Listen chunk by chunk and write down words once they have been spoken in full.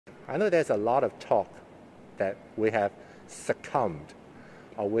I know there's a lot of talk that we have succumbed,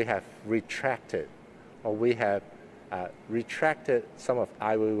 or we have retracted, or we have retracted some of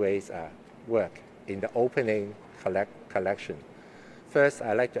Ai Wei Wei's work in the opening collection. First,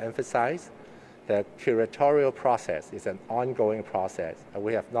 I'd like to emphasize the curatorial process is an ongoing process, and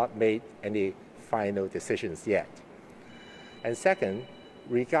we have not made any final decisions yet. And second,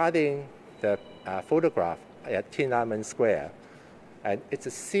 regarding the photograph at Tiananmen Square, and it's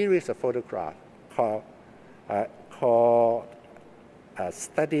a series of photographs called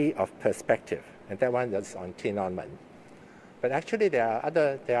Study of Perspective, and that one is on Tiananmen. But actually there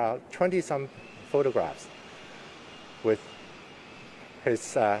are 20-some photographs with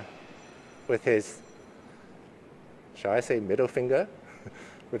his, shall I say, middle finger?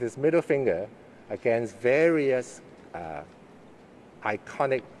 With his middle finger against various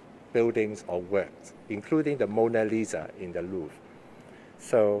iconic buildings or works, including the Mona Lisa in the Louvre.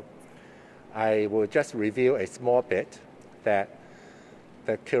 So I will just reveal a small bit that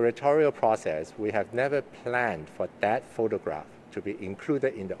the curatorial process, we have never planned for that photograph to be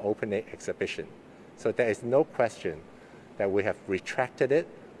included in the opening exhibition. So there is no question that we have retracted it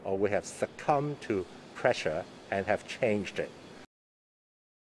or we have succumbed to pressure and have changed it.